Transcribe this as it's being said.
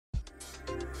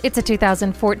It's a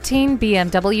 2014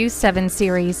 BMW 7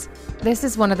 Series. This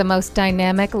is one of the most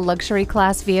dynamic luxury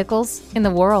class vehicles in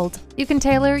the world. You can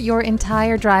tailor your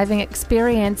entire driving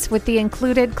experience with the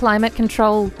included climate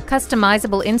control,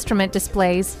 customizable instrument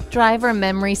displays, driver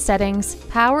memory settings,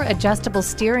 power adjustable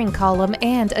steering column,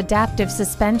 and adaptive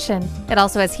suspension. It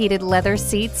also has heated leather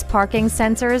seats, parking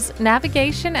sensors,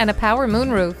 navigation, and a power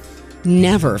moonroof.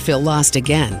 Never feel lost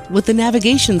again with the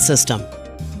navigation system.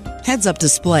 Heads-up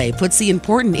display puts the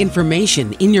important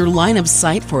information in your line of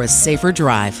sight for a safer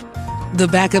drive. The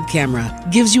backup camera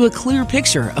gives you a clear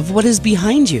picture of what is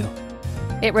behind you.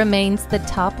 It remains the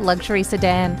top luxury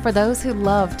sedan for those who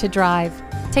love to drive.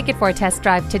 Take it for a test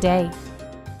drive today.